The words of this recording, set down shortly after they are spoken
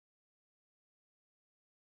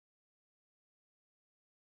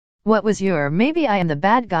What was your maybe I am the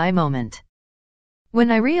bad guy moment?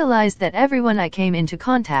 When I realized that everyone I came into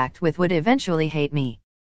contact with would eventually hate me.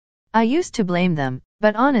 I used to blame them,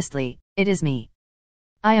 but honestly, it is me.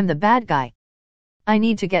 I am the bad guy. I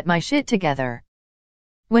need to get my shit together.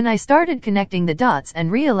 When I started connecting the dots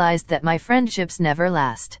and realized that my friendships never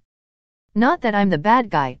last. Not that I'm the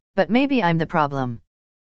bad guy, but maybe I'm the problem.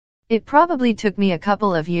 It probably took me a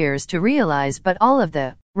couple of years to realize, but all of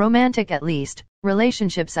the, romantic at least,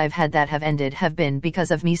 relationships I've had that have ended have been because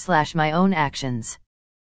of me/my own actions.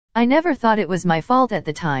 I never thought it was my fault at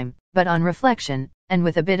the time, but on reflection, and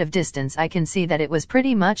with a bit of distance, I can see that it was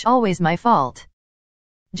pretty much always my fault.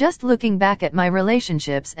 Just looking back at my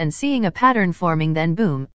relationships and seeing a pattern forming, then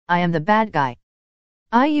boom, I am the bad guy.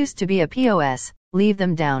 I used to be a POS, leave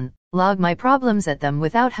them down, log my problems at them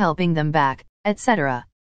without helping them back, etc.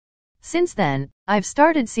 Since then, I've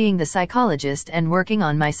started seeing the psychologist and working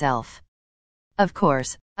on myself. Of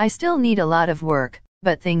course, I still need a lot of work,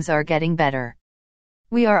 but things are getting better.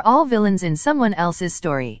 We are all villains in someone else's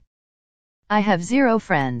story. I have 0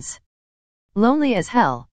 friends. Lonely as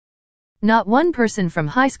hell. Not one person from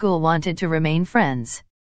high school wanted to remain friends.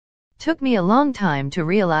 Took me a long time to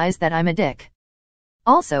realize that I'm a dick.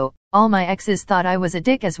 Also, all my exes thought I was a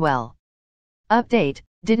dick as well. Update,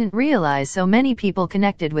 didn't realize so many people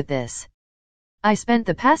connected with this. I spent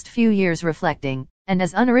the past few years reflecting, and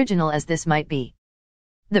as unoriginal as this might be,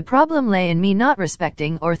 the problem lay in me not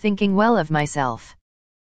respecting or thinking well of myself.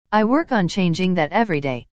 I work on changing that every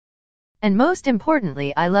day. And most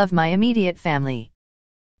importantly, I love my immediate family.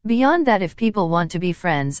 Beyond that, if people want to be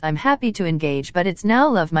friends, I'm happy to engage, but it's now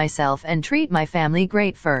love myself and treat my family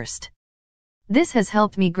great first. This has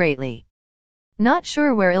helped me greatly. Not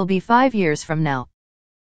sure where I'll be 5 years from now.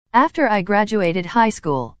 After I graduated high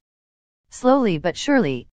school. Slowly but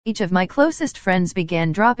surely, each of my closest friends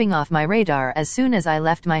began dropping off my radar as soon as I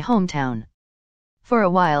left my hometown. For a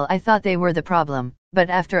while I thought they were the problem, but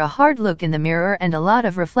after a hard look in the mirror and a lot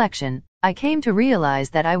of reflection, I came to realize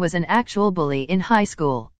that I was an actual bully in high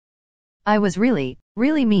school. I was really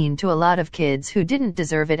mean to a lot of kids who didn't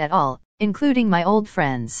deserve it at all, including my old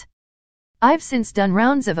friends. I've since done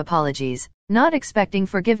rounds of apologies, not expecting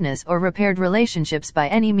forgiveness or repaired relationships by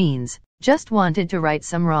any means, just wanted to right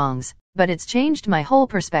some wrongs, but it's changed my whole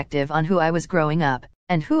perspective on who I was growing up,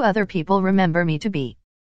 and who other people remember me to be.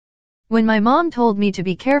 When my mom told me to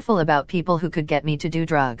be careful about people who could get me to do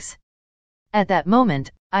drugs. At that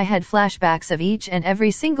moment, I had flashbacks of each and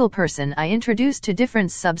every single person I introduced to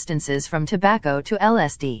different substances from tobacco to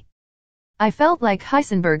LSD. I felt like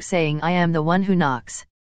Heisenberg saying I am the one who knocks.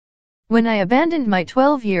 When I abandoned my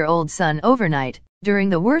 12-year-old son overnight, during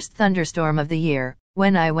the worst thunderstorm of the year,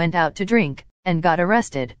 when I went out to drink, and got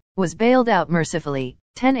arrested, was bailed out mercifully,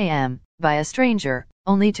 10 a.m., by a stranger,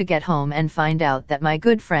 only to get home and find out that my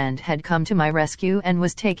good friend had come to my rescue and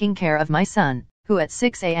was taking care of my son, who at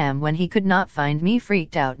 6 a.m. when he could not find me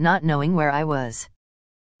freaked out not knowing where I was.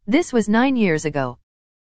 This was 9 years ago.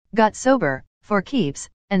 Got sober, for keeps,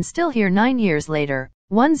 and still here 9 years later,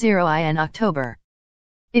 10 in October.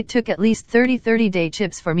 It took at least 30-day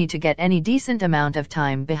chips for me to get any decent amount of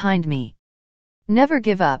time behind me. Never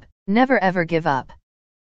give up, never ever give up.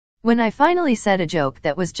 When I finally said a joke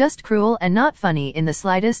that was just cruel and not funny in the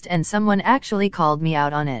slightest and someone actually called me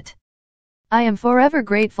out on it. I am forever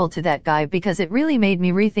grateful to that guy because it really made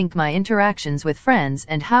me rethink my interactions with friends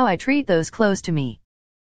and how I treat those close to me.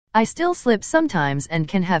 I still slip sometimes and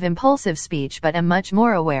can have impulsive speech, but am much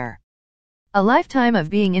more aware. A lifetime of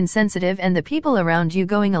being insensitive and the people around you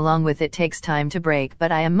going along with it takes time to break,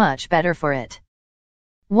 but I am much better for it.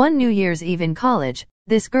 One New Year's Eve in college,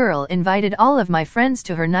 this girl invited all of my friends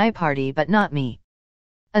to her night party but not me.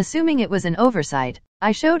 Assuming it was an oversight,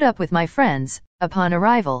 I showed up with my friends. Upon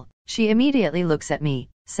arrival, she immediately looks at me,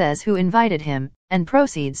 says who invited him, and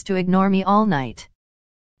proceeds to ignore me all night.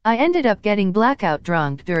 I ended up getting blackout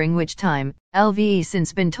drunk, during which time, I've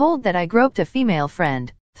since been told that I groped a female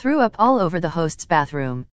friend, threw up all over the host's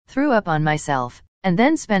bathroom, threw up on myself, and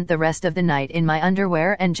then spent the rest of the night in my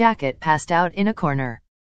underwear and jacket passed out in a corner.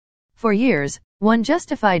 For years, one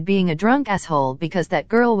justified being a drunk asshole because that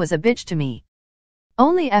girl was a bitch to me.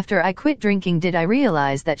 Only after I quit drinking did I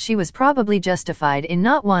realize that she was probably justified in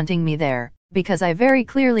not wanting me there, because I very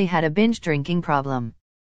clearly had a binge drinking problem.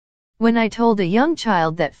 When I told a young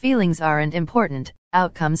child that feelings aren't important,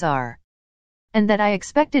 outcomes are. And that I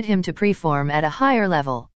expected him to perform at a higher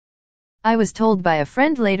level. I was told by a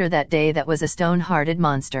friend later that day that was a stone-hearted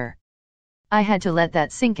monster. I had to let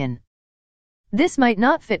that sink in. This might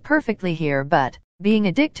not fit perfectly here, but being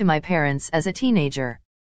a dick to my parents as a teenager.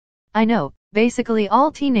 I know, basically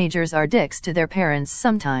all teenagers are dicks to their parents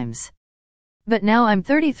sometimes. But now I'm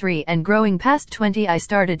 33 and growing past 20, I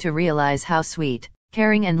started to realize how sweet,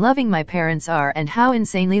 caring and loving my parents are and how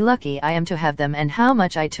insanely lucky I am to have them and how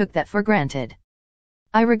much I took that for granted.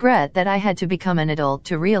 I regret that I had to become an adult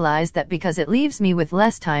to realize that because it leaves me with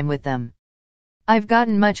less time with them. I've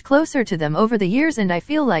gotten much closer to them over the years and I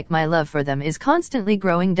feel like my love for them is constantly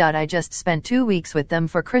growing. I just spent 2 weeks with them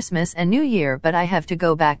for Christmas and New Year, but I have to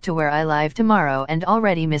go back to where I live tomorrow and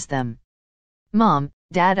already miss them. Mom,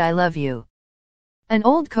 Dad, I love you. An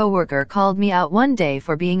old coworker called me out one day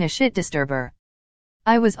for being a shit disturber.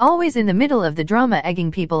 I was always in the middle of the drama,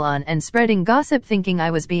 egging people on and spreading gossip, thinking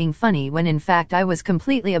I was being funny when in fact I was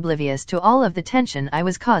completely oblivious to all of the tension I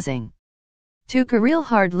was causing. Took a real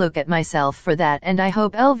hard look at myself for that and I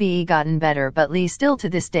hope LVE gotten better, but still to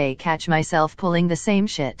this day catch myself pulling the same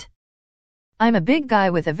shit. I'm a big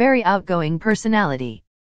guy with a very outgoing personality.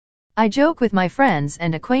 I joke with my friends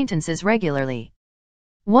and acquaintances regularly.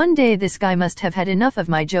 One day this guy must have had enough of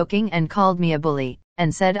my joking and called me a bully,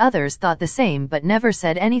 and said others thought the same but never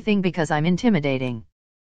said anything because I'm intimidating.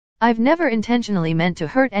 I've never intentionally meant to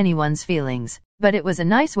hurt anyone's feelings, but it was a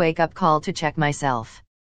nice wake-up call to check myself.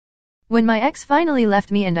 When my ex finally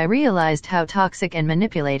left me and I realized how toxic and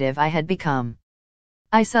manipulative I had become,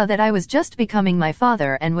 I saw that I was just becoming my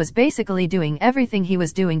father and was basically doing everything he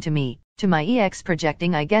was doing to me, to my ex,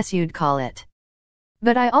 projecting, I guess you'd call it.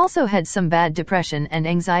 But I also had some bad depression and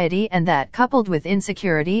anxiety, and that coupled with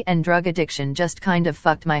insecurity and drug addiction just kind of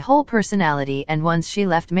fucked my whole personality, and once she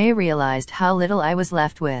left I realized how little I was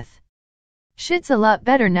left with. Shit's a lot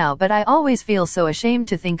better now, but I always feel so ashamed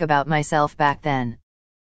to think about myself back then.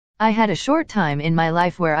 I had a short time in my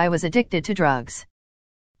life where I was addicted to drugs.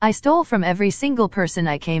 I stole from every single person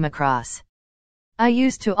I came across. I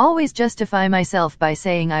used to always justify myself by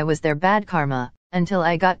saying I was their bad karma, until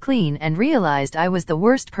I got clean and realized I was the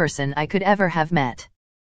worst person I could ever have met.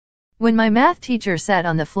 When my math teacher sat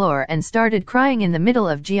on the floor and started crying in the middle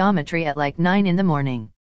of geometry at like 9 in the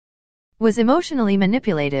morning. Was emotionally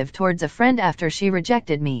manipulative towards a friend after she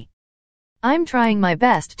rejected me. I'm trying my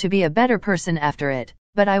best to be a better person after it,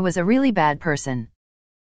 but I was a really bad person.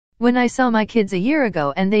 When I saw my kids a year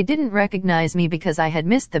ago and they didn't recognize me because I had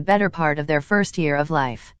missed the better part of their first year of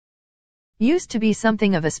life. Used to be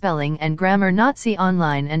something of a spelling and grammar Nazi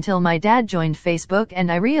online until my dad joined Facebook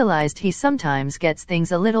and I realized he sometimes gets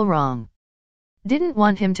things a little wrong. Didn't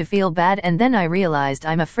want him to feel bad, and then I realized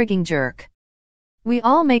I'm a frigging jerk. We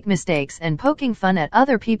all make mistakes, and poking fun at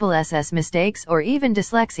other people's mistakes or even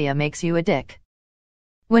dyslexia makes you a dick.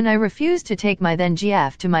 When I refused to take my then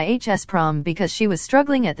GF to my HS prom because she was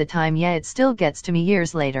struggling at the time, it still gets to me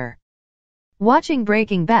years later. Watching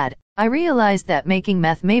Breaking Bad, I realized that making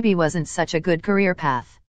meth maybe wasn't such a good career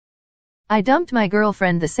path. I dumped my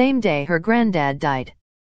girlfriend the same day her granddad died.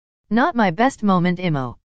 Not my best moment,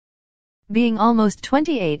 emo. Being almost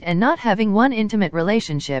 28 and not having one intimate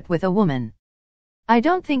relationship with a woman. I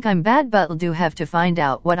don't think I'm bad, but do have to find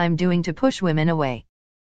out what I'm doing to push women away.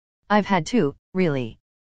 I've had to, really.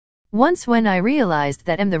 Once when I realized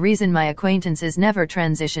that I'm the reason my acquaintances never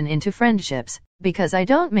transition into friendships, because I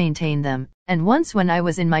don't maintain them, and once when I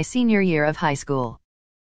was in my senior year of high school.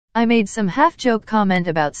 I made some half-joke comment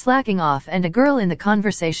about slacking off and a girl in the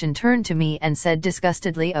conversation turned to me and said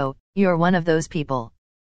disgustedly, "Oh, you're one of those people."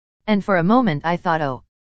 And for a moment I thought, oh,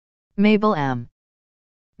 Mabel am.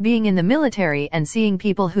 Being in the military and seeing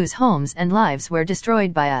people whose homes and lives were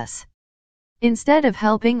destroyed by us. Instead of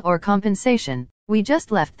helping or compensation, we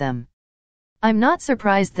just left them. I'm not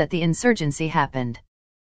surprised that the insurgency happened.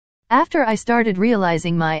 After I started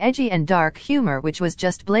realizing my edgy and dark humor, which was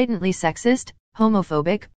just blatantly sexist,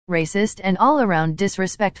 homophobic, racist and all-around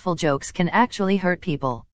disrespectful jokes, can actually hurt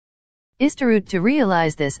people. To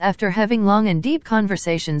realize this after having long and deep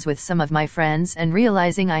conversations with some of my friends and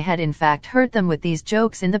realizing I had in fact hurt them with these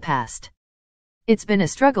jokes in the past. It's been a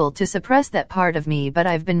struggle to suppress that part of me, but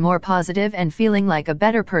I've been more positive and feeling like a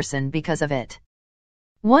better person because of it.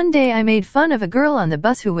 One day I made fun of a girl on the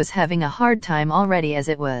bus who was having a hard time already as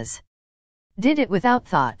it was. Did it without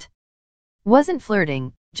thought. Wasn't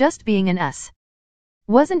flirting, just being an ass.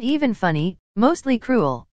 Wasn't even funny, mostly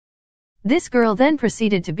cruel. This girl then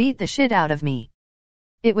proceeded to beat the shit out of me.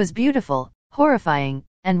 It was beautiful, horrifying,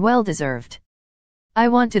 and well-deserved. I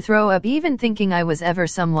want to throw up even thinking I was ever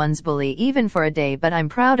someone's bully even for a day, but I'm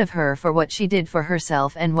proud of her for what she did for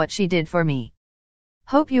herself and what she did for me.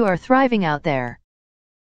 Hope you are thriving out there.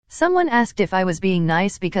 Someone asked if I was being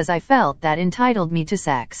nice because I felt that entitled me to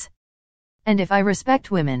sex. And if I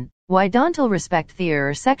respect women, why don't I respect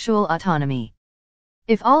their sexual autonomy?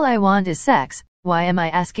 If all I want is sex, why am I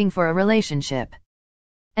asking for a relationship?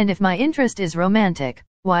 And if my interest is romantic,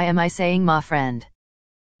 why am I saying ma friend?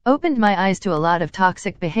 Opened my eyes to a lot of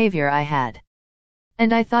toxic behavior I had.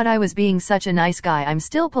 And I thought I was being such a nice guy. I'm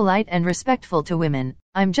still polite and respectful to women,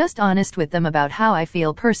 I'm just honest with them about how I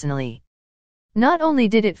feel personally. Not only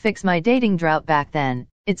did it fix my dating drought back then,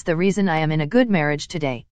 it's the reason I am in a good marriage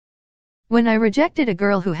today. When I rejected a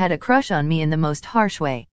girl who had a crush on me in the most harsh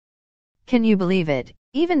way. Can you believe it?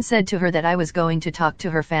 Even said to her that I was going to talk to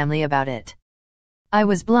her family about it. I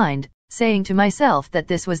was blind, saying to myself that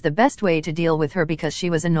this was the best way to deal with her because she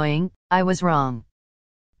was annoying. I was wrong.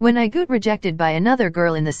 When I got rejected by another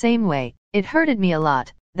girl in the same way, it hurted me a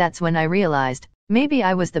lot. That's when I realized, maybe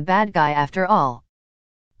I was the bad guy after all.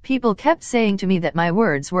 People kept saying to me that my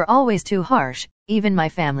words were always too harsh, even my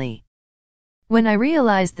family. When I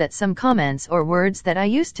realized that some comments or words that I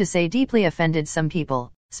used to say deeply offended some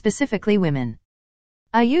people, specifically women.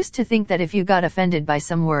 I used to think that if you got offended by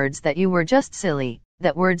some words that you were just silly,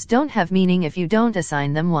 that words don't have meaning if you don't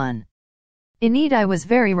assign them one. Indeed, I was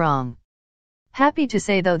very wrong. Happy to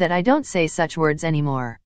say though that I don't say such words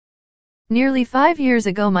anymore. Nearly 5 years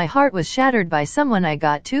ago my heart was shattered by someone I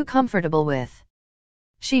got too comfortable with.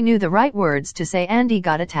 She knew the right words to say and he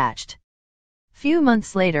got attached. Few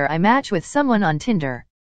months later I match with someone on Tinder.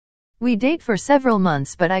 We date for several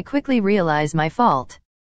months but I quickly realize my fault.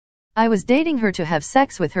 I was dating her to have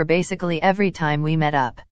sex with her basically every time we met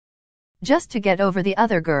up. Just to get over the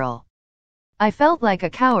other girl. I felt like a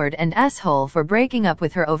coward and asshole for breaking up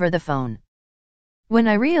with her over the phone. When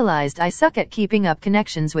I realized I suck at keeping up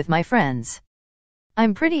connections with my friends.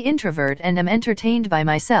 I'm pretty introvert and am entertained by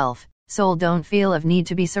myself, so don't feel of need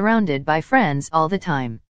to be surrounded by friends all the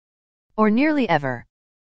time. Or nearly ever.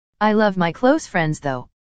 I love my close friends though.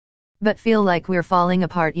 But feel like we're falling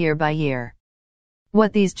apart year by year.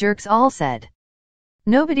 What these jerks all said.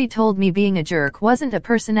 Nobody told me being a jerk wasn't a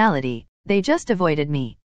personality, they just avoided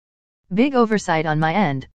me. Big oversight on my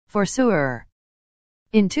end, for sure.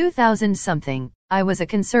 In 2000-something, I was a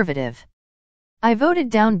conservative. I voted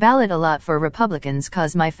down ballot a lot for Republicans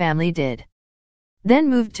cause my family did. Then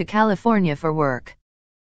moved to California for work.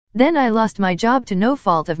 Then I lost my job to no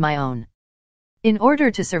fault of my own. In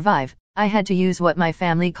order to survive, I had to use what my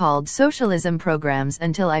family called socialism programs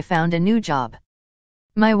until I found a new job.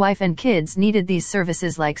 My wife and kids needed these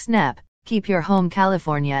services like SNAP, Keep Your Home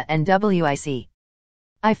California and WIC.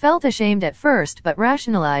 I felt ashamed at first but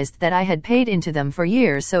rationalized that I had paid into them for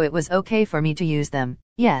years so it was okay for me to use them.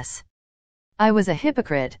 Yes. I was a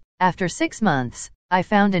hypocrite. After 6 months, I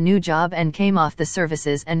found a new job and came off the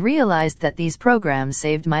services and realized that these programs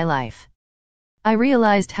saved my life. I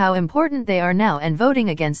realized how important they are now and voting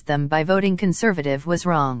against them by voting conservative was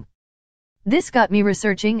wrong. This got me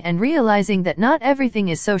researching and realizing that not everything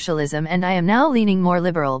is socialism and I am now leaning more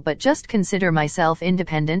liberal but just consider myself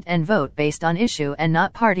independent and vote based on issue and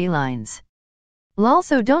not party lines.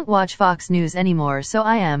 Also don't watch Fox News anymore so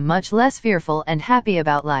I am much less fearful and happy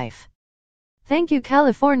about life. Thank you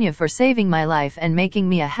California for saving my life and making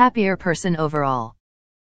me a happier person overall.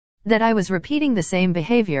 That I was repeating the same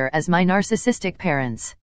behavior as my narcissistic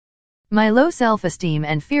parents. My low self-esteem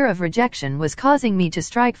and fear of rejection was causing me to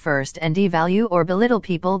strike first and devalue or belittle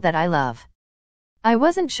people that I love. I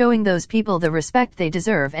wasn't showing those people the respect they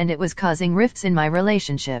deserve and it was causing rifts in my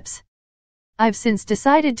relationships. I've since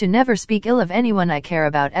decided to never speak ill of anyone I care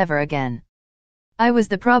about ever again. I was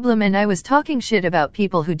the problem and I was talking shit about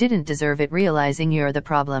people who didn't deserve it. Realizing you're the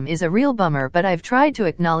problem is a real bummer but I've tried to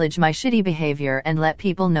acknowledge my shitty behavior and let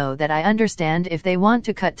people know that I understand if they want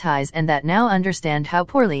to cut ties and that now understand how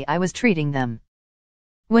poorly I was treating them.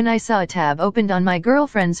 When I saw a tab opened on my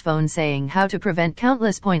girlfriend's phone saying how to prevent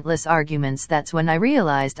countless pointless arguments, that's when I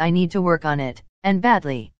realized I need to work on it, and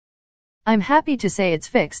badly. I'm happy to say it's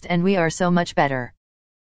fixed and we are so much better.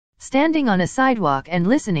 Standing on a sidewalk and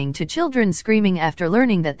listening to children screaming after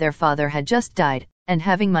learning that their father had just died, and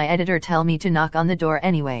having my editor tell me to knock on the door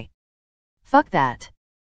anyway. Fuck that.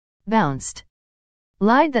 Bounced.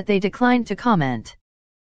 Lied that they declined to comment.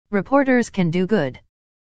 Reporters can do good.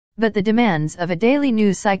 But the demands of a daily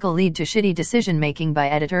news cycle lead to shitty decision-making by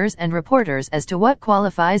editors and reporters as to what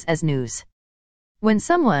qualifies as news. When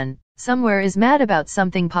someone, somewhere is mad about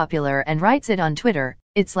something popular and writes it on Twitter,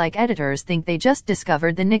 it's like editors think they just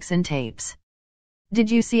discovered the Nixon tapes.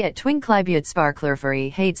 Did you see at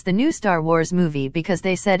Twinklebutt hates the new Star Wars movie because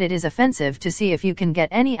they said it is offensive to see if you can get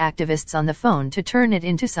any activists on the phone to turn it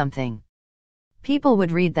into something. People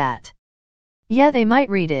would read that. Yeah, they might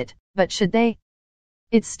read it, but should they?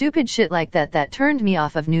 It's stupid shit like that that turned me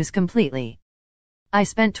off of news completely. I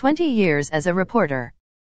spent 20 years as a reporter.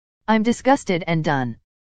 I'm disgusted and done.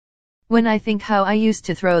 When I think how I used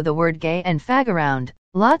to throw the word gay and fag around,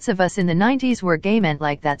 lots of us in the 90s were gay meant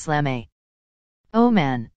like that slam. Oh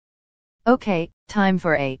man. Okay, time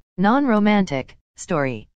for a non-romantic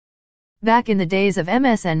story. Back in the days of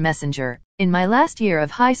MSN Messenger, in my last year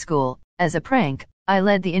of high school, as a prank, I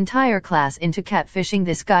led the entire class into catfishing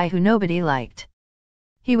this guy who nobody liked.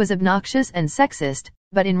 He was obnoxious and sexist,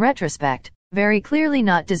 but in retrospect, very clearly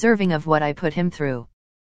not deserving of what I put him through.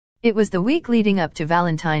 It was the week leading up to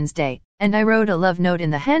Valentine's Day, and I wrote a love note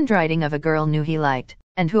in the handwriting of a girl knew he liked,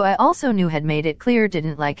 and who I also knew had made it clear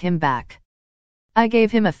didn't like him back. I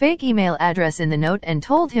gave him a fake email address in the note and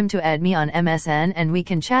told him to add me on MSN and we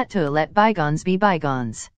can chat to let bygones be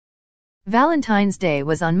bygones. Valentine's Day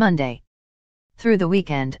was on Monday. Through the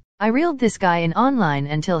weekend, I reeled this guy in online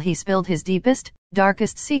until he spilled his deepest,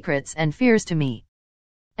 darkest secrets and fears to me.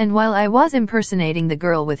 And while I was impersonating the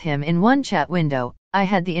girl with him in one chat window, I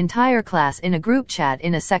had the entire class in a group chat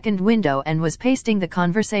in a second window and was pasting the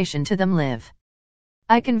conversation to them live.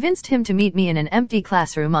 I convinced him to meet me in an empty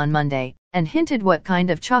classroom on Monday, and hinted what kind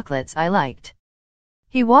of chocolates I liked.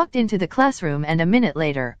 He walked into the classroom and a minute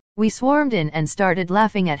later, we swarmed in and started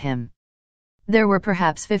laughing at him. There were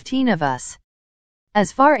perhaps 15 of us.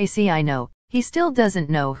 As far as I know, he still doesn't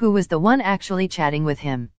know who was the one actually chatting with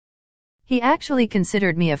him. He actually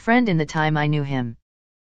considered me a friend in the time I knew him.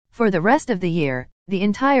 For the rest of the year, the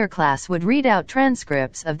entire class would read out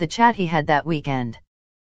transcripts of the chat he had that weekend.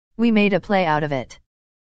 We made a play out of it.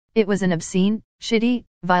 It was an obscene, shitty,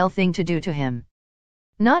 vile thing to do to him.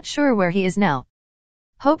 Not sure where he is now.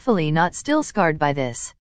 Hopefully not still scarred by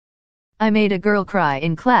this. I made a girl cry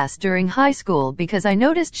in class during high school because I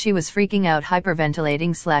noticed she was freaking out,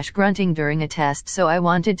 hyperventilating/grunting during a test, so I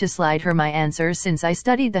wanted to slide her my answer. Since I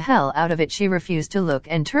studied the hell out of it, she refused to look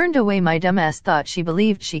and turned away. My dumbass thought she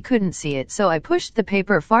believed she couldn't see it, so I pushed the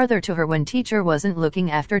paper farther to her. When teacher wasn't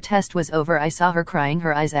looking after test was over, I saw her crying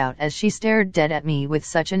her eyes out as she stared dead at me with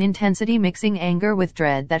such an intensity, mixing anger with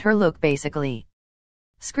dread, that her look basically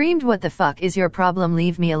screamed, "What the fuck is your problem?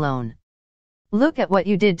 Leave me alone. Look at what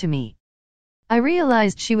you did to me." I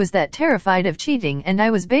realized she was that terrified of cheating, and I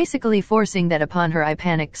was basically forcing that upon her. I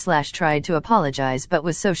panicked/tried to apologize but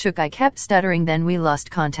was so shook I kept stuttering. Then we lost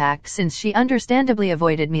contact since she understandably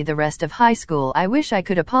avoided me the rest of high school. I wish I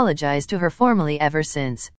could apologize to her formally ever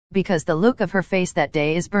since, because the look of her face that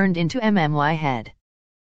day is burned into my head.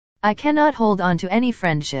 I cannot hold on to any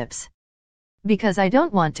friendships. Because I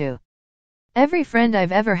don't want to. Every friend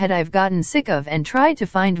I've ever had I've gotten sick of and tried to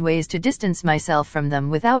find ways to distance myself from them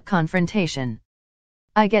without confrontation.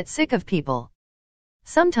 I get sick of people.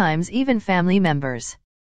 Sometimes even family members.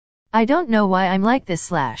 I don't know why I'm like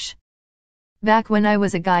this. Back when I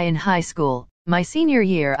was a guy in high school, my senior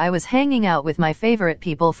year, I was hanging out with my favorite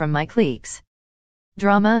people from my cliques.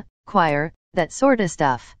 Drama, choir, that sorta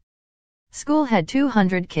stuff. School had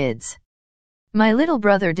 200 kids. My little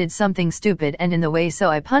brother did something stupid and in the way, so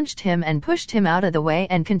I punched him and pushed him out of the way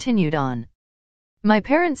and continued on. My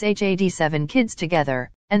parents had 7 kids together,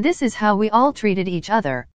 and this is how we all treated each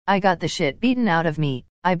other. I got the shit beaten out of me,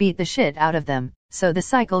 I beat the shit out of them, so the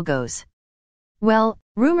cycle goes. Well,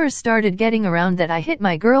 rumors started getting around that I hit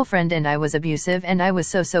my girlfriend and I was abusive, and I was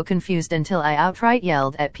so confused until I outright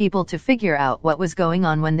yelled at people to figure out what was going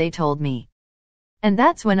on when they told me. And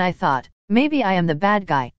that's when I thought, maybe I am the bad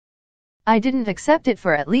guy. I didn't accept it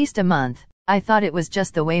for at least a month. I thought it was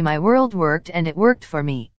just the way my world worked, and it worked for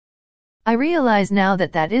me. I realize now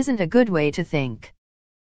that that isn't a good way to think.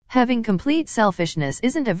 Having complete selfishness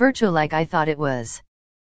isn't a virtue like I thought it was.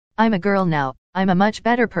 I'm a girl now, I'm a much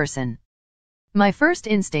better person. My first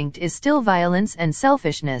instinct is still violence and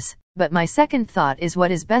selfishness, but my second thought is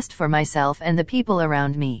what is best for myself and the people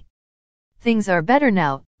around me. Things are better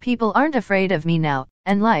now, people aren't afraid of me now,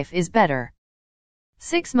 and life is better.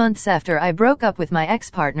 6 months after I broke up with my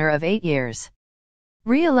ex-partner of 8 years.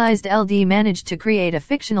 Realized LD managed to create a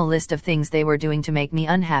fictional list of things they were doing to make me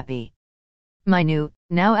unhappy. My new,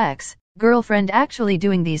 now ex-girlfriend actually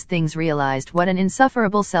doing these things. Realized what an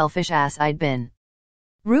insufferable selfish ass I'd been.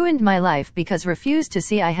 Ruined my life because refused to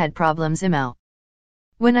see I had problems.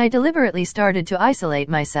 When I deliberately started to isolate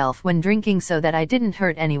myself when drinking so that I didn't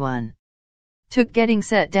hurt anyone. Took getting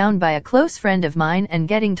set down by a close friend of mine and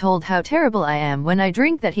getting told how terrible I am when I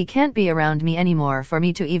drink that he can't be around me anymore for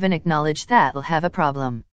me to even acknowledge that I'll have a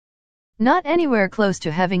problem. Not anywhere close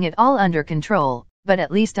to having it all under control, but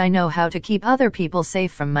at least I know how to keep other people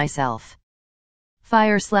safe from myself.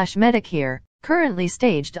 Fire/medic here, currently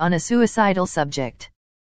staged on a suicidal subject.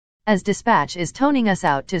 As dispatch is toning us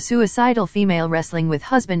out to suicidal female wrestling with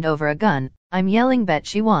husband over a gun, I'm yelling, bet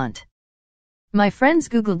she want. My friends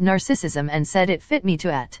googled narcissism and said it fit me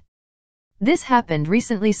to at. This happened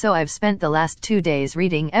recently, so I've spent the last 2 days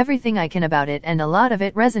reading everything I can about it, and a lot of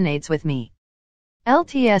it resonates with me.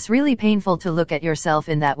 LTS really painful to look at yourself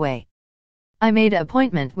in that way. I made an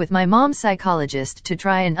appointment with my mom's psychologist to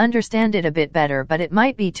try and understand it a bit better, but it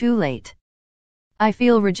might be too late. I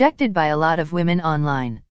feel rejected by a lot of women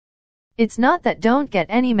online. It's not that don't get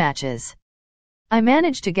any matches. I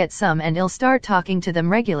managed to get some and I'll start talking to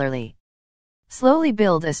them regularly. Slowly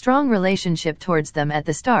build a strong relationship towards them at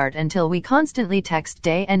the start until we constantly text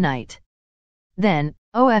day and night. Then,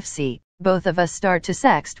 OFC, both of us start to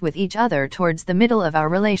sext with each other towards the middle of our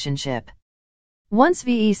relationship. Once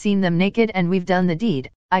we've seen them naked and we've done the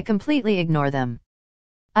deed, I completely ignore them.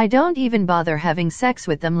 I don't even bother having sex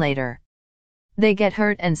with them later. They get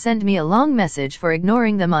hurt and send me a long message for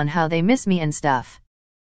ignoring them on how they miss me and stuff.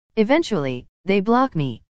 Eventually, they block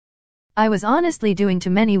me. I was honestly doing to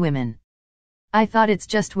many women. I thought it's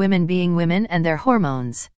just women being women and their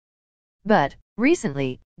hormones. But,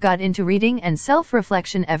 recently, got into reading and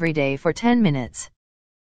self-reflection every day for 10 minutes.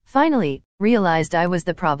 Finally, realized I was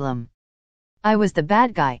the problem. I was the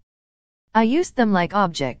bad guy. I used them like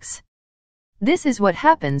objects. This is what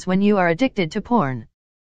happens when you are addicted to porn.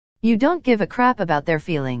 You don't give a crap about their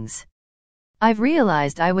feelings. I've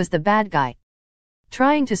realized I was the bad guy.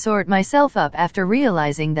 Trying to sort myself up after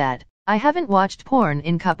realizing that I haven't watched porn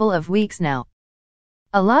in couple of weeks now.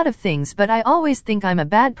 A lot of things, but I always think I'm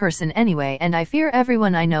a bad person anyway, and I fear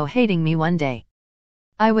everyone I know hating me one day.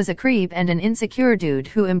 I was a creep and an insecure dude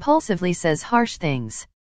who impulsively says harsh things.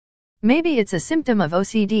 Maybe it's a symptom of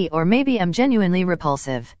OCD, or maybe I'm genuinely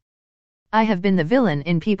repulsive. I have been the villain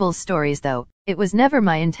in people's stories though. It was never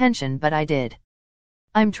my intention, but I did.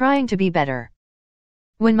 I'm trying to be better.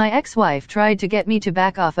 When my ex-wife tried to get me to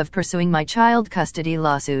back off of pursuing my child custody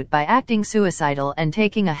lawsuit by acting suicidal and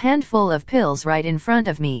taking a handful of pills right in front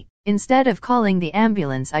of me, instead of calling the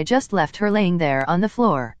ambulance, I just left her laying there on the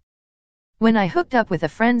floor. When I hooked up with a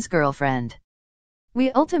friend's girlfriend, we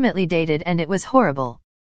ultimately dated and it was horrible.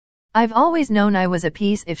 I've always known I was a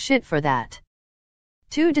piece of shit for that.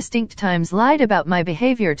 2 distinct times lied about my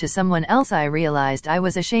behavior to someone else. I realized I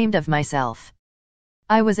was ashamed of myself.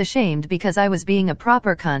 I was ashamed because I was being a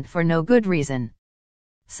proper cunt for no good reason.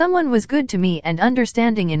 Someone was good to me and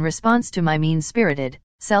understanding in response to my mean-spirited,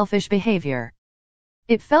 selfish behavior.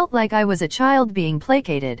 It felt like I was a child being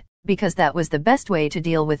placated, because that was the best way to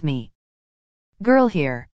deal with me. Girl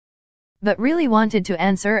here. But really wanted to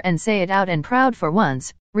answer and say it out, and proud for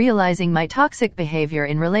once, realizing my toxic behavior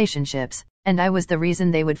in relationships, and I was the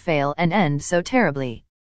reason they would fail and end so terribly.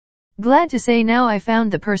 Glad to say now I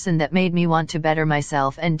found the person that made me want to better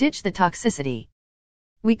myself and ditch the toxicity.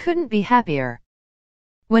 We couldn't be happier.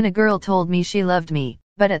 When a girl told me she loved me,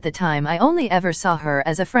 but at the time I only ever saw her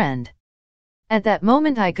as a friend. At that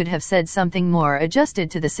moment I could have said something more adjusted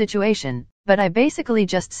to the situation, but I basically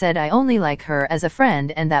just said I only like her as a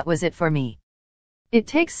friend, and that was it for me. It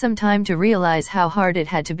takes some time to realize how hard it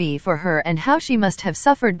had to be for her and how she must have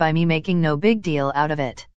suffered by me making no big deal out of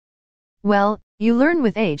it. Well, you learn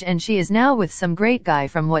with age, and she is now with some great guy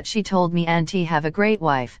from what she told me. Auntie have a great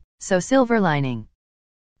wife, so silver lining.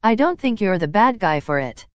 I don't think you're the bad guy for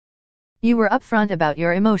it. You were upfront about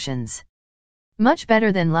your emotions. Much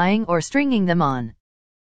better than lying or stringing them on.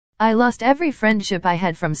 I lost every friendship I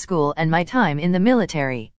had from school and my time in the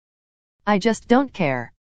military. I just don't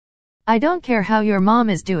care. I don't care how your mom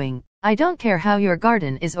is doing, I don't care how your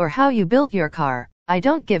garden is or how you built your car, I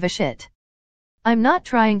don't give a shit. I'm not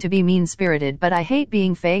trying to be mean-spirited, but I hate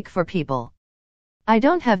being fake for people. I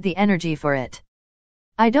don't have the energy for it.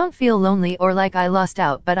 I don't feel lonely or like I lost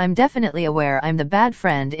out, but I'm definitely aware I'm the bad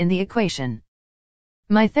friend in the equation.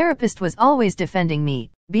 My therapist was always defending me,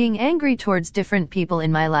 being angry towards different people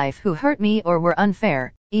in my life who hurt me or were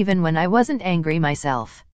unfair, even when I wasn't angry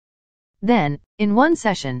myself. Then, in one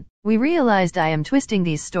session, we realized I am twisting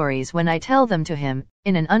these stories when I tell them to him,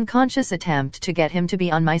 in an unconscious attempt to get him to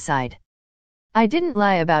be on my side. I didn't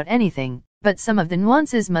lie about anything, but some of the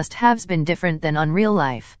nuances must have been different than on real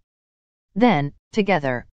life. Then,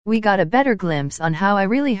 together, we got a better glimpse on how I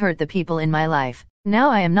really hurt the people in my life.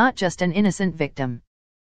 Now I am not just an innocent victim.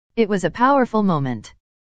 It was a powerful moment.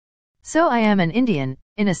 So I am an Indian,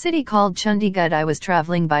 in a city called Chandigarh. I was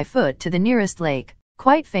traveling by foot to the nearest lake,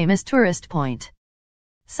 quite famous tourist point.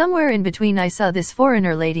 Somewhere in between I saw this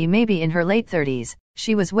foreigner lady, maybe in her late 30s,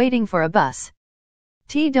 she was waiting for a bus.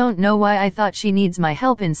 Don't know why I thought she needs my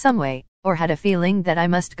help in some way, or had a feeling that I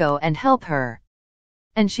must go and help her.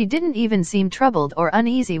 And she didn't even seem troubled or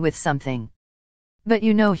uneasy with something. But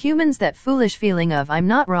you know humans, that foolish feeling of I'm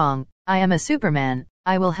not wrong, I am a Superman,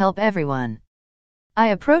 I will help everyone. I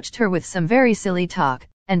approached her with some very silly talk,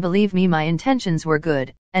 and believe me, my intentions were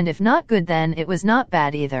good, and if not good then it was not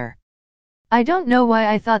bad either. I don't know why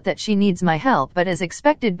I thought that she needs my help, but as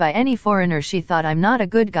expected by any foreigner, she thought I'm not a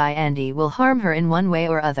good guy and he will harm her in one way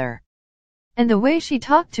or other. And the way she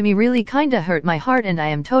talked to me really kinda hurt my heart, and I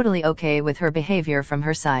am totally okay with her behavior from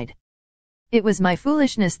her side. It was my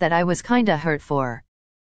foolishness that I was kinda hurt for.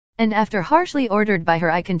 And after harshly ordered by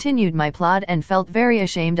her, I continued my plot and felt very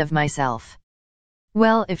ashamed of myself.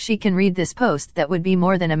 Well, if she can read this post, that would be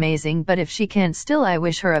more than amazing, but if she can't, still I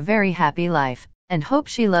wish her a very happy life, and hope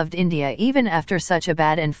she loved India even after such a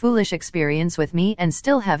bad and foolish experience with me, and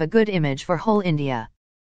still have a good image for whole India.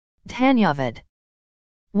 Dhanyavad.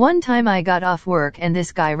 One time I got off work and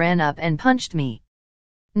this guy ran up and punched me.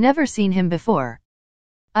 Never seen him before.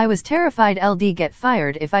 I was terrified I'd get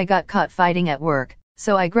fired if I got caught fighting at work,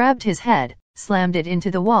 so I grabbed his head, slammed it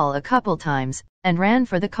into the wall a couple times, and ran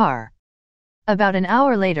for the car. About an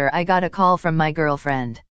hour later I got a call from my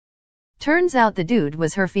girlfriend. Turns out the dude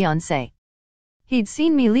was her fiancé. He'd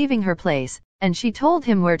seen me leaving her place, and she told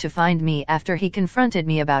him where to find me after he confronted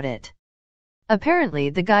me about it. Apparently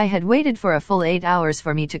the guy had waited for a full 8 hours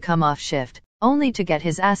for me to come off shift, only to get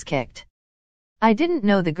his ass kicked. I didn't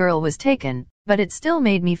know the girl was taken, but it still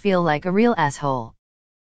made me feel like a real asshole.